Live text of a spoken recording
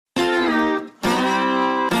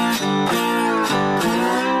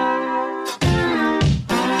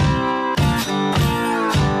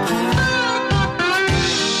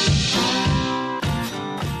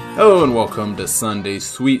Hello and welcome to Sunday's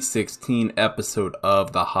Sweet 16 episode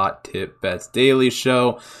of the Hot Tip Bets Daily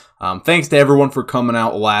Show. Thanks to everyone for coming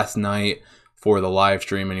out last night for the live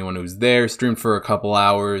stream. Anyone who's there, streamed for a couple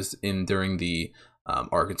hours during the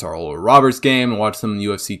Arkansas Oral Roberts game and watched some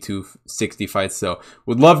UFC 260 fights. So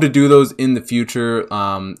would love to do those in the future.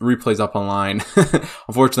 Replays up online.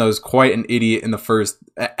 Unfortunately, I was quite an idiot in the first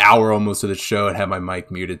hour almost of the show and had my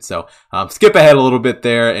mic muted. So skip ahead a little bit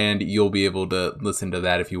there and you'll be able to listen to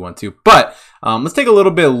that if you want to. But let's take a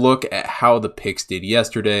little bit of a look at how the picks did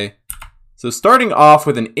yesterday. So starting off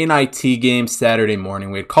with an NIT game Saturday morning,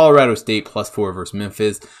 we had Colorado State +4 versus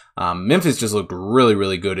Memphis. Memphis just looked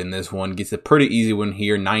really good in this one. Gets a pretty easy win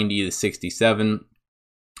here, 90-67.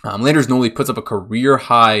 Landers Noli puts up a career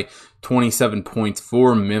high 27 points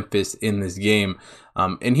for Memphis in this game.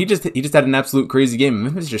 And he just had an absolute crazy game.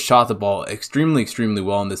 Memphis just shot the ball extremely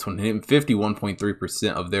well in this one, hitting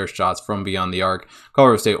 51.3% of their shots from beyond the arc.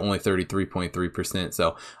 Colorado State only 33.3%.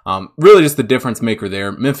 So really just the difference maker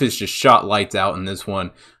there. Memphis just shot lights out in this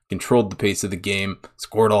one, controlled the pace of the game,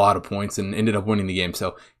 scored a lot of points, and ended up winning the game.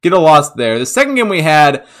 So get a loss there. The second game we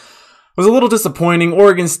had was a little disappointing.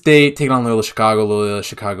 Oregon State taking on Loyola Chicago. Loyola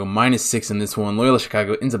Chicago -6 in this one. Loyola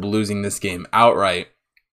Chicago ends up losing this game outright.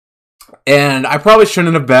 And I probably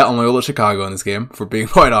shouldn't have bet on Loyola Chicago in this game, for being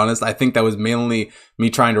quite honest. I think that was mainly me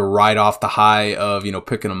trying to ride off the high of,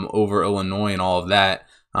 picking them over Illinois and all of that.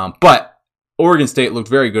 But Oregon State looked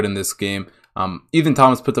very good in this game. Ethan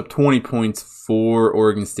Thomas puts up 20 points for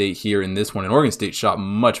Oregon State here in this one. And Oregon State shot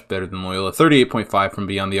much better than Loyola. 38.5 from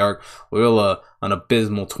beyond the arc. Loyola an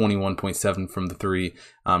abysmal 21.7 from the three.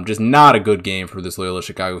 Just not a good game for this Loyola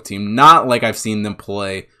Chicago team. Not like I've seen them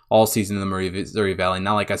play all season in the Missouri Valley.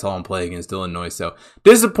 Not like I saw them play against Illinois. So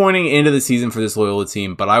disappointing end of the season for this Loyola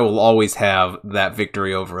team. But I will always have that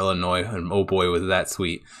victory over Illinois. And oh boy, was that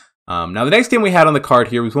sweet. Now, the next game we had on the card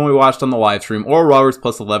here was one we watched on the live stream, Oral Roberts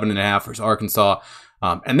 +11.5 versus Arkansas.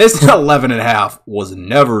 And this 11.5 was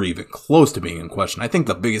never even close to being in question. I think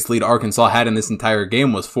the biggest lead Arkansas had in this entire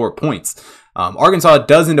game was 4 points. Arkansas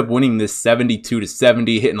does end up winning this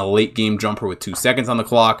 72-70, hitting a late game jumper with 2 seconds on the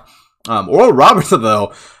clock. Oral Roberts,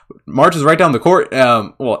 though, marches right down the court.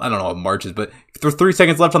 Well, I don't know what marches, but 3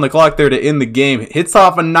 seconds left on the clock there to end the game. Hits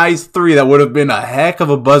off a nice three that would have been a heck of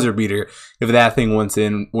a buzzer beater if that thing went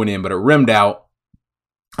in, but it rimmed out.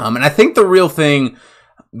 And I think the real thing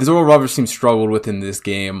this Oral Roberts team struggled with in this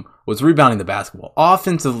game was rebounding the basketball.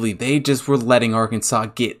 Offensively, they just were letting Arkansas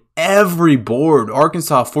get every board.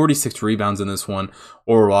 Arkansas 46 rebounds in this one,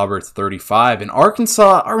 Oral Roberts 35. And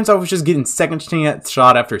Arkansas was just getting second chance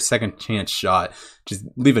shot after second chance shot, just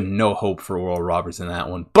leaving no hope for Oral Roberts in that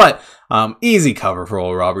one. But easy cover for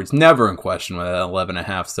Oral Roberts, never in question with that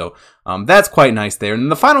 11.5. So that's quite nice there. And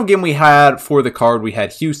the final game we had for the card, we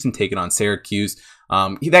had Houston taking on Syracuse.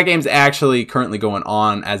 That game's actually currently going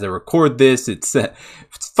on as I record this. It's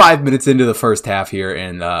 5 minutes into the first half here,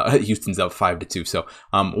 and Houston's up 5-2. So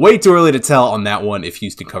way too early to tell on that one if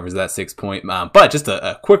Houston covers that 6 point. But just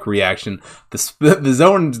a quick reaction. The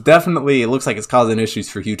zone definitely, it looks like it's causing issues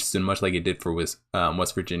for Houston, much like it did for West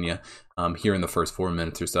Virginia here in the first 4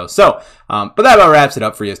 minutes or so. But that about wraps it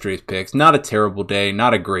up for yesterday's picks. Not a terrible day,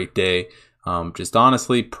 not a great day. Just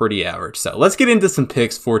honestly pretty average. So let's get into some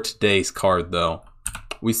picks for today's card, though.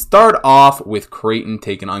 We start off with Creighton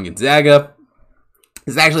taking on Gonzaga.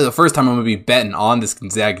 This is actually the first time I'm going to be betting on this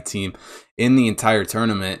Gonzaga team in the entire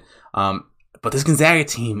tournament. But this Gonzaga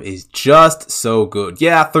team is just so good.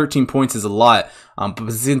 Yeah, 13 points is a lot. But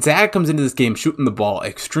Gonzaga comes into this game shooting the ball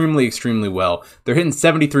extremely well. They're hitting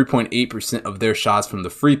 73.8% of their shots from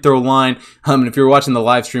the free throw line. And if you were watching the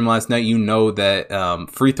live stream last night, you know that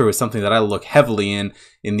free throw is something that I look heavily in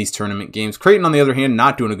these tournament games. Creighton, on the other hand,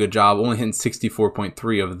 not doing a good job, only hitting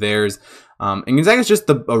 64.3 of theirs. And Gonzaga is just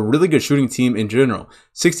a really good shooting team in general.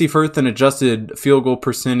 61st in adjusted field goal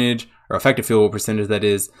percentage, or effective field goal percentage, that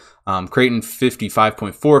is. Creighton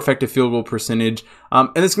 55.4 effective field goal percentage.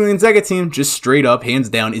 And this Gonzaga team, just straight up, hands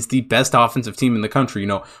down, is the best offensive team in the country.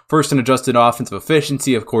 First in adjusted offensive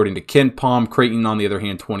efficiency, according to KenPom. Creighton, on the other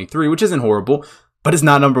hand, 23, which isn't horrible, but it's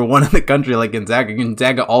not number one in the country like Gonzaga.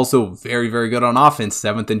 Gonzaga also very good on offense,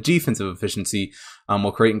 7th in defensive efficiency,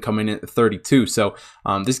 while Creighton coming in at 32. So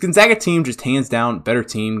this Gonzaga team, just hands down, better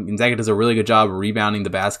team. Gonzaga does a really good job of rebounding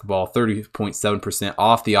the basketball, 30.7%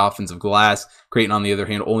 off the offensive glass. Creighton, on the other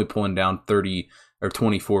hand, only pulling down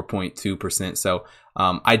 24.2%. So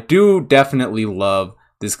I do definitely love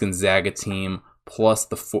this Gonzaga team plus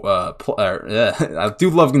I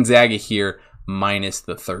do love Gonzaga here minus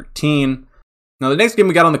the 13. Now, the next game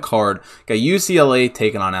we got on the card, got UCLA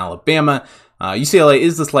taking on Alabama. UCLA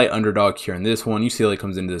is the slight underdog here in this one. UCLA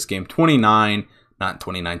comes into this game 29-9 not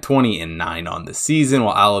 29, 20-9 on the season,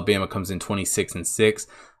 while Alabama comes in 26-6.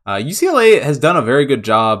 UCLA has done a very good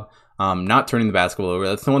job not turning the basketball over.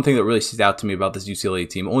 That's the one thing that really stood out to me about this UCLA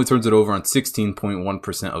team. Only turns it over on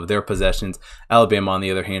 16.1% of their possessions. Alabama, on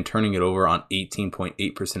the other hand, turning it over on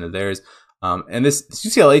 18.8% of theirs. And this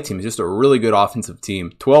UCLA team is just a really good offensive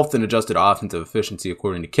team. 12th in adjusted offensive efficiency,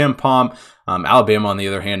 according to KenPom. Alabama, on the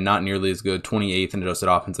other hand, not nearly as good. 28th in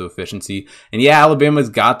adjusted offensive efficiency. And yeah, Alabama's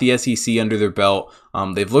got the SEC under their belt.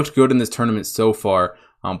 They've looked good in this tournament so far.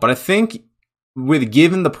 But I think with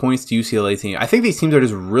given the points to UCLA team, I think these teams are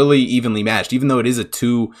just really evenly matched. Even though it is a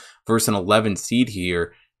 2 versus an 11 seed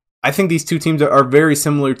here, I think these two teams are very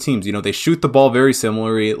similar teams. You know, they shoot the ball very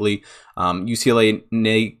similarly. UCLA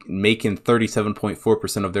making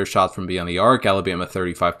 37.4% of their shots from beyond the arc. Alabama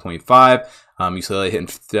 35.5%. UCLA hitting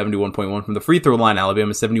 71.1% from the free throw line.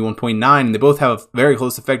 Alabama 71.9%. And they both have a very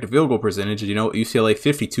close effective field goal percentage. You know, UCLA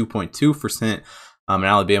 52.2%. And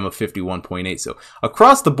Alabama 51.8%. So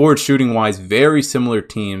across the board, shooting wise, very similar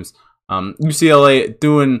teams. UCLA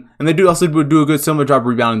doing, and they do also do a good similar job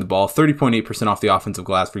rebounding the ball. 30.8% off the offensive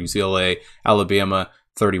glass for UCLA. Alabama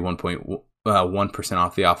 31.1%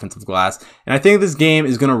 off the offensive glass. And I think this game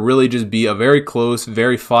is going to really just be a very close,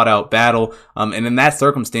 very fought out battle. And in that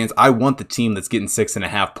circumstance, I want the team that's getting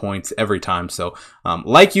 6.5 points every time. So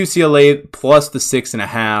like UCLA plus the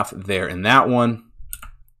 6.5 there in that one.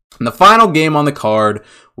 In the final game on the card,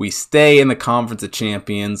 we stay in the Conference of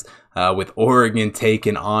Champions with Oregon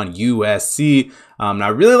taking on USC. Now, I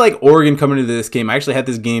really like Oregon coming into this game. I actually had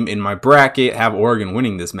this game in my bracket, have Oregon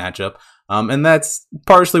winning this matchup. And that's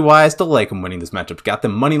partially why I still like them winning this matchup. Got the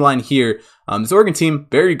money line here. This Oregon team,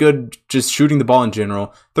 very good just shooting the ball in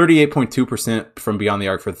general. 38.2% from beyond the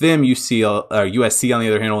arc for them. USC, on the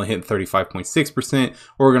other hand, only hitting 35.6%.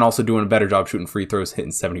 Oregon also doing a better job shooting free throws,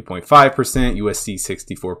 hitting 70.5%. USC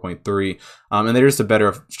 64.3%. And they're just a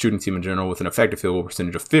better shooting team in general with an effective field goal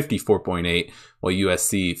percentage of 54.8%, while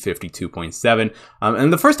USC 52.7%.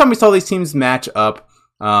 And the first time we saw these teams match up,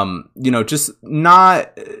 these are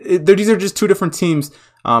just two different teams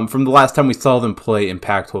from the last time we saw them play in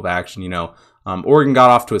Pac-12 action. Oregon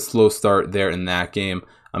got off to a slow start there in that game.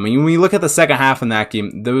 I mean, when you look at the second half in that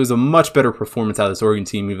game, there was a much better performance out of this Oregon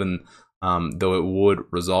team, even though it would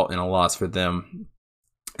result in a loss for them.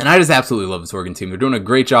 And I just absolutely love this Oregon team. They're doing a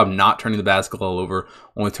great job not turning the basketball over,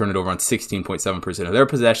 only turning it over on 16.7% of their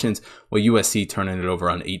possessions, while USC turning it over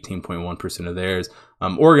on 18.1% of theirs.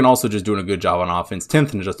 Oregon also just doing a good job on offense,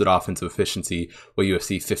 10th in adjusted offensive efficiency, while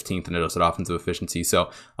USC 15th in adjusted offensive efficiency. So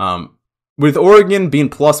with Oregon being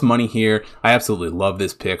plus money here, I absolutely love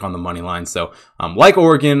this pick on the money line. So like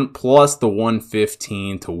Oregon, plus the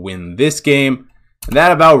 115 to win this game. And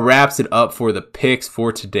that about wraps it up for the picks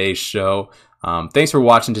for today's show. Thanks for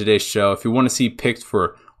watching today's show. If you want to see picks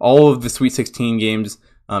for all of the Sweet 16 games,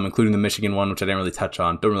 including the Michigan one, which I didn't really touch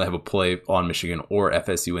on, don't really have a play on Michigan or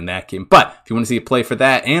FSU in that game. But if you want to see a play for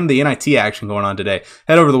that and the NIT action going on today,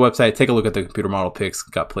 head over to the website, take a look at the computer model picks,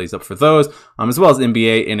 got plays up for those, as well as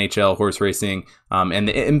NBA, NHL, horse racing, and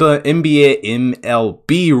the NBA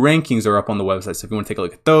MLB rankings are up on the website. So if you want to take a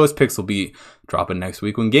look at those, picks will be dropping next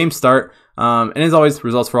week when games start. And as always,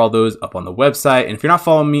 results for all those up on the website. And if you're not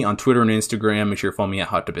following me on Twitter and Instagram, make sure you follow me at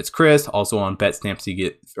Hot Tip Bets Chris. Also on BetStamp so you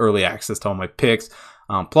get early access to all my picks.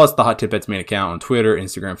 Plus the Hot Tip Bets main account on Twitter,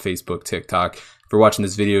 Instagram, Facebook, TikTok. If you're watching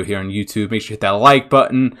this video here on YouTube, make sure you hit that like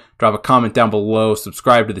button, drop a comment down below,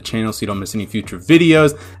 subscribe to the channel so you don't miss any future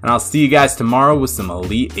videos. And I'll see you guys tomorrow with some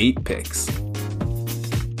Elite 8 picks.